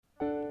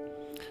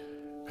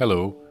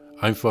Hello,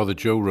 I'm Father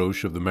Joe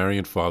Roche of the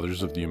Marian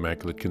Fathers of the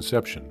Immaculate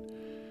Conception.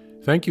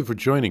 Thank you for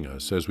joining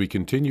us as we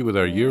continue with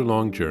our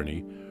year-long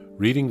journey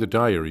reading the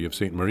diary of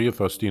St. Maria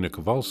Faustina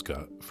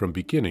Kowalska from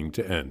beginning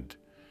to end.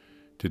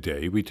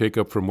 Today we take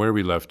up from where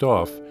we left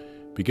off,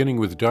 beginning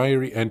with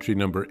diary entry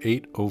number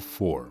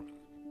 804.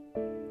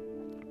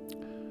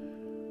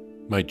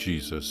 My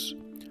Jesus,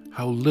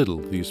 how little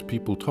these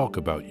people talk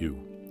about you.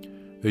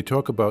 They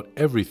talk about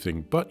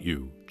everything but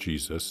you,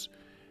 Jesus,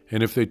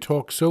 and if they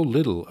talk so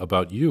little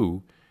about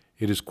you,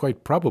 it is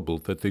quite probable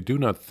that they do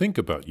not think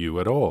about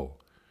you at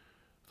all.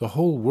 The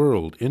whole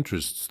world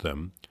interests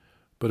them,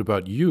 but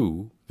about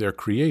you, their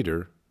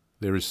Creator,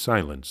 there is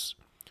silence.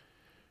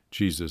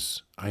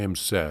 Jesus, I am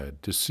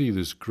sad to see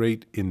this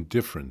great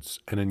indifference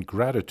and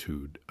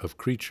ingratitude of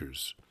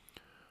creatures.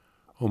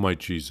 O my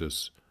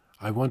Jesus,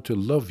 I want to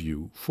love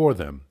you for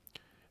them,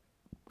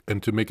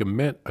 and to make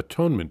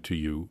atonement to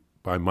you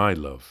by my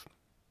love.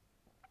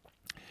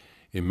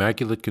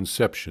 Immaculate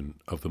Conception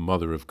of the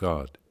Mother of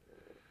God.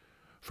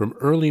 From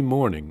early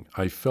morning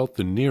I felt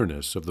the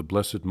nearness of the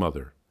Blessed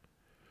Mother.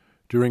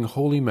 During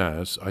Holy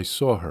Mass I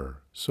saw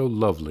her, so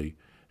lovely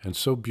and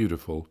so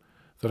beautiful,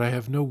 that I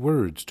have no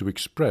words to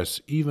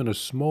express even a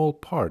small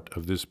part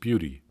of this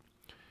beauty.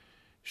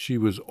 She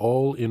was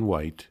all in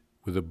white,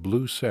 with a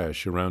blue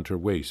sash around her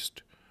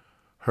waist.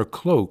 Her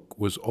cloak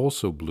was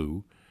also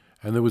blue,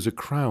 and there was a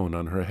crown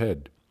on her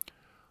head.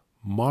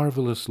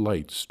 Marvelous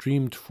light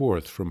streamed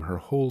forth from her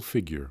whole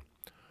figure.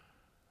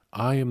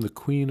 I am the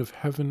Queen of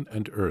heaven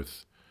and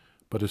earth,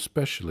 but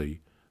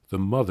especially the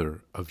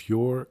mother of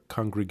your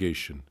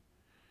congregation.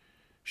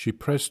 She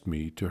pressed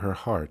me to her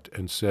heart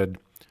and said,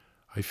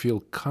 I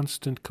feel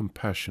constant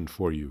compassion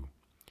for you.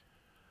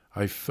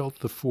 I felt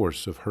the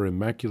force of her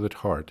immaculate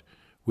heart,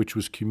 which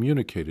was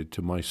communicated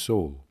to my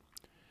soul.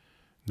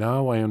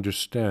 Now I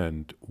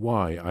understand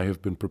why I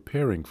have been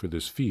preparing for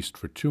this feast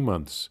for 2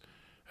 months,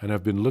 and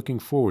have been looking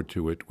forward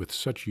to it with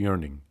such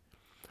yearning.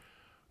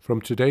 From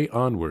today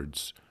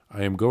onwards,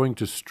 I am going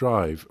to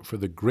strive for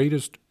the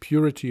greatest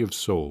purity of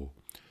soul,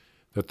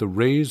 that the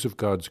rays of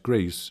God's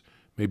grace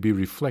may be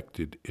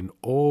reflected in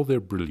all their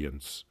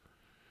brilliance.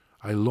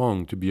 I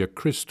long to be a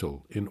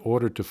crystal in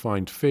order to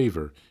find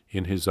favor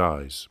in His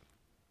eyes.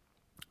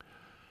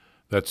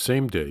 That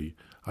same day,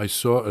 I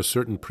saw a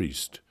certain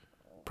priest,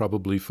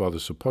 probably Father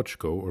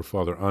Sopochko or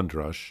Father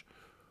Andrasz,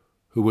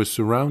 who was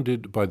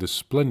surrounded by the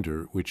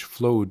splendor which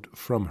flowed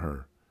from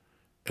her.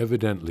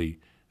 Evidently,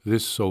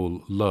 this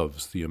soul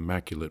loves the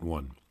Immaculate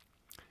One.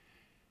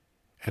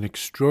 An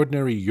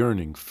extraordinary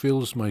yearning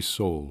fills my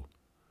soul.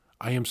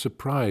 I am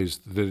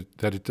surprised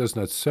that it does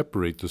not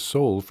separate the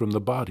soul from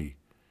the body.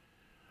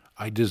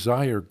 I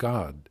desire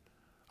God.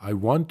 I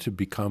want to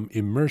become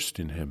immersed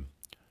in Him.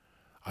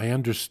 I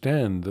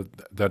understand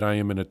that I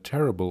am in a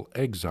terrible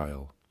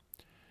exile.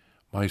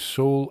 My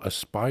soul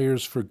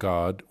aspires for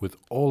God with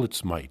all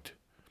its might.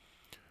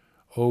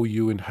 O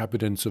you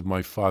inhabitants of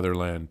my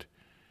fatherland,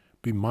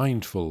 be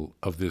mindful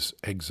of this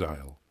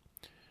exile.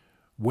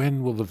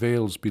 When will the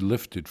veils be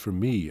lifted for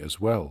me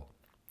as well?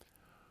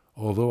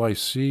 Although I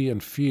see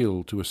and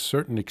feel to a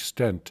certain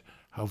extent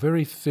how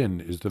very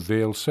thin is the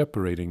veil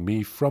separating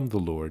me from the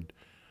Lord,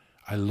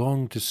 I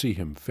long to see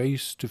Him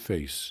face to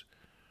face.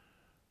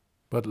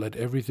 But let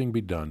everything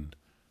be done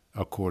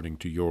according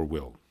to your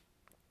will.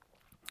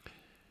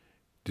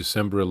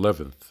 December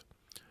 11th.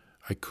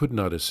 I could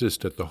not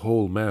assist at the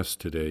whole Mass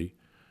today.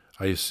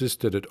 I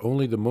assisted at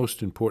only the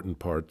most important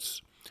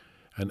parts,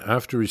 and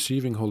after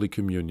receiving Holy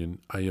Communion,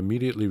 I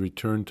immediately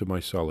returned to my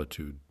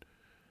solitude.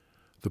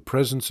 The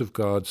presence of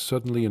God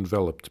suddenly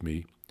enveloped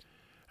me,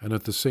 and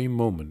at the same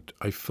moment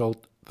I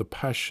felt the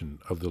passion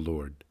of the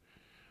Lord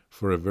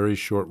for a very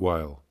short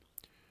while.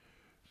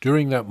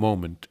 During that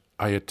moment,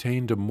 I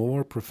attained a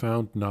more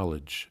profound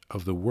knowledge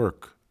of the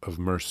work of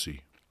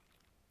mercy.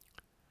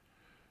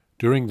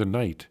 During the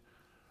night,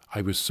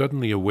 I was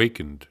suddenly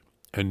awakened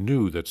and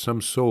knew that some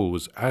soul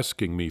was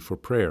asking me for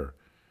prayer,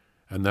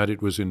 and that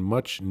it was in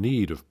much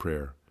need of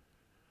prayer.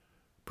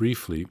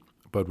 Briefly,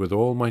 but with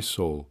all my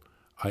soul,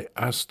 I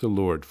asked the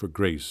Lord for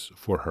grace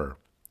for her.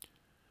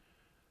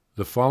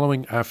 The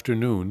following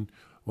afternoon,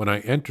 when I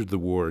entered the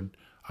ward,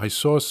 I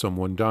saw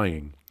someone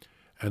dying,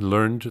 and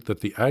learned that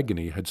the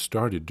agony had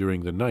started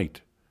during the night.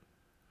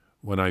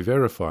 When I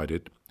verified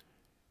it,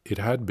 it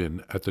had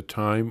been at the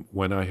time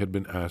when I had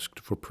been asked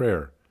for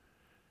prayer.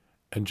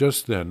 And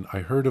just then I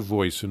heard a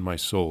voice in my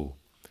soul,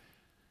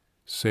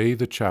 say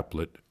the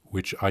chaplet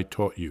which I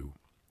taught you.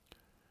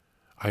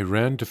 I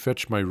ran to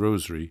fetch my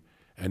rosary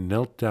and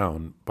knelt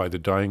down by the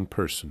dying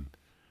person,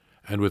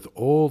 and with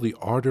all the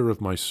ardor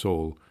of my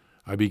soul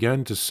I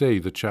began to say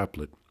the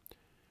chaplet.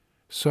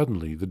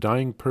 Suddenly the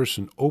dying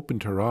person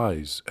opened her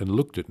eyes and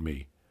looked at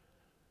me.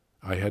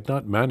 I had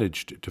not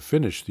managed to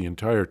finish the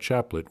entire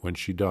chaplet when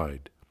she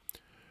died,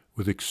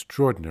 with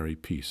extraordinary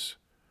peace.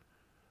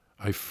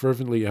 I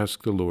fervently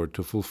asked the Lord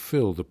to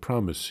fulfill the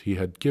promise He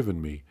had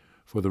given me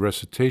for the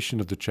recitation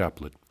of the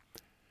chaplet.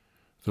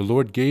 The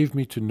Lord gave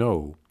me to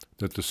know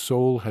that the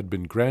soul had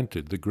been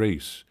granted the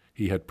grace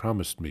He had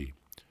promised me.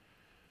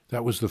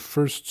 That was the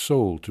first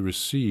soul to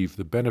receive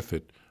the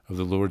benefit of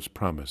the Lord's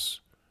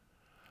promise.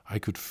 I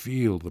could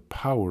feel the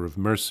power of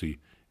mercy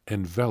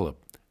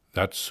envelop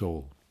that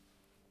soul.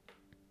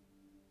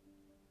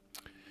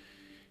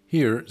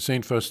 Here,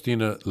 St.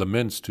 Faustina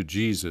laments to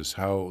Jesus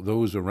how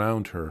those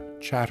around her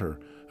chatter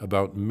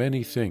about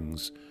many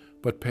things,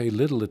 but pay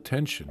little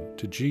attention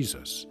to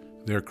Jesus,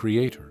 their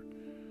Creator.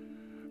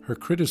 Her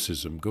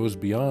criticism goes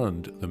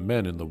beyond the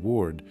men in the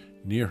ward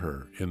near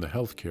her in the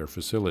healthcare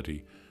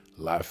facility,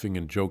 laughing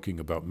and joking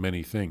about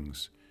many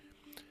things.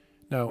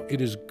 Now, it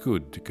is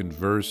good to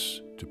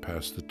converse, to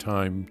pass the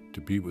time,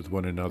 to be with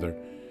one another,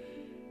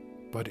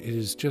 but it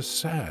is just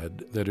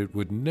sad that it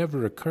would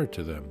never occur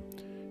to them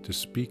to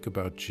speak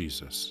about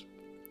Jesus.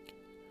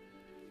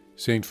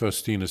 St.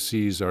 Faustina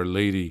sees Our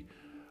Lady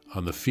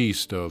on the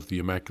feast of the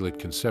Immaculate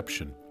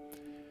Conception,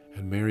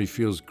 and Mary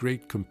feels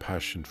great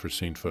compassion for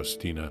St.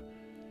 Faustina.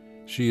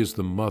 She is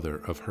the mother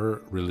of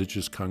her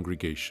religious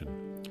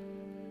congregation.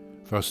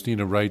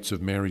 Faustina writes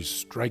of Mary's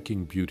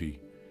striking beauty.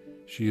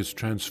 She is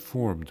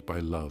transformed by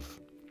love.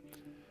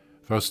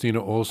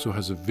 Faustina also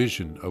has a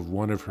vision of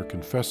one of her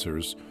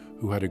confessors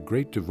who had a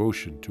great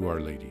devotion to Our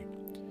Lady.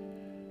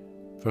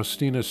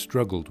 Faustina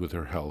struggled with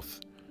her health.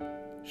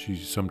 She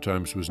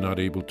sometimes was not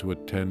able to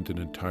attend an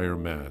entire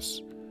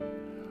Mass.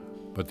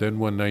 But then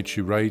one night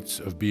she writes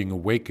of being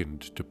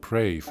awakened to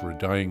pray for a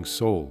dying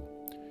soul.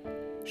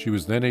 She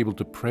was then able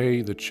to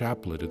pray the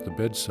chaplet at the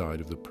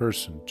bedside of the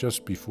person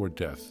just before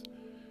death.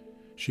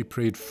 She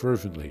prayed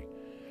fervently,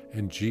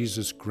 and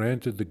Jesus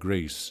granted the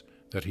grace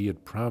that he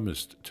had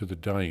promised to the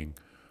dying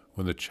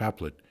when the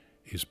chaplet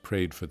is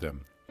prayed for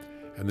them.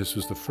 And this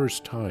was the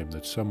first time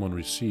that someone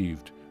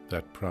received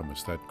that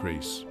promise, that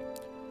grace.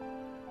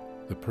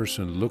 The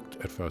person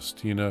looked at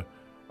Faustina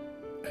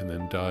and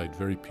then died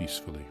very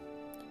peacefully.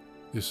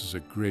 This is a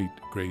great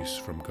grace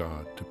from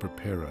God to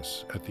prepare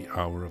us at the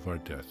hour of our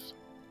death.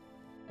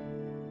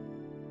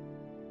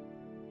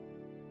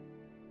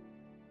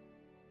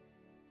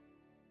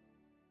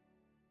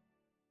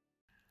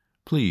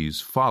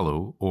 Please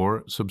follow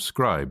or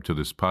subscribe to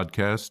this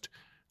podcast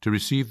to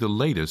receive the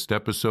latest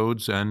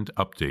episodes and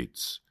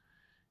updates.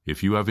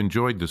 If you have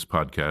enjoyed this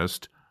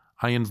podcast,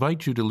 I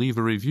invite you to leave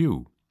a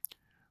review.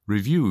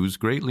 Reviews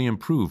greatly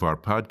improve our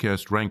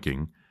podcast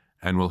ranking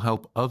and will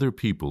help other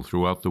people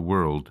throughout the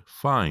world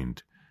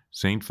find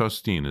St.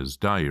 Faustina's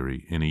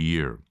Diary in a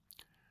Year.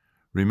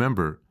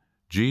 Remember,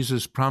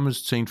 Jesus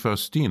promised St.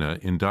 Faustina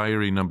in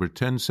Diary number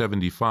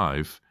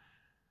 1075,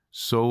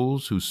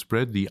 souls who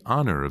spread the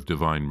honor of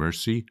divine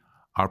mercy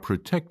are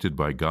protected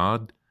by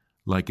God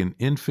like an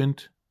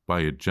infant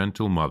by a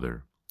gentle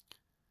mother.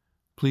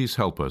 Please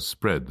help us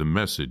spread the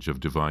message of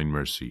divine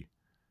mercy.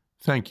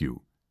 Thank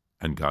you,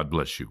 and God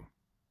bless you.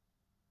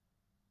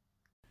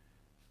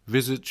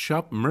 Visit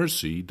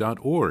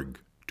shopmercy.org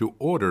to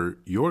order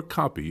your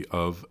copy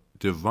of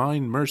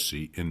Divine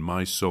Mercy in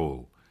My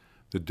Soul,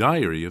 the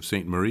Diary of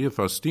St. Maria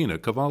Faustina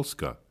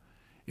Kowalska.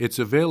 It's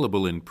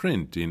available in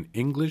print in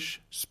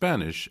English,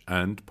 Spanish,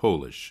 and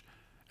Polish,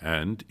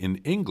 and in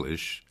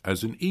English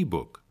as an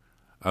e-book,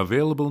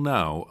 available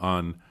now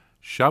on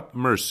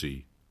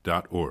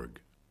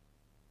shopmercy.org.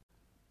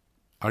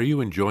 Are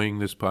you enjoying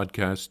this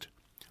podcast?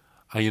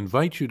 I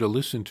invite you to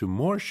listen to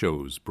more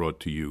shows brought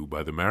to you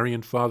by the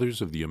Marian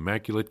Fathers of the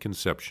Immaculate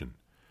Conception.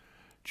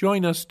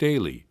 Join us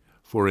daily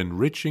for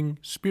enriching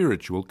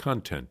spiritual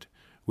content,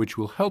 which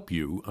will help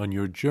you on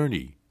your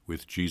journey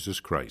with Jesus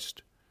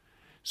Christ.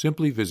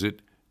 Simply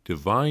visit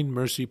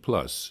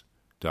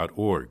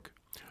DivineMercyPlus.org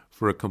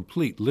for a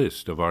complete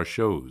list of our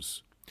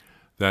shows.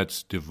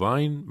 That's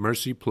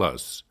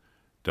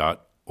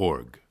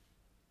DivineMercyPlus.org.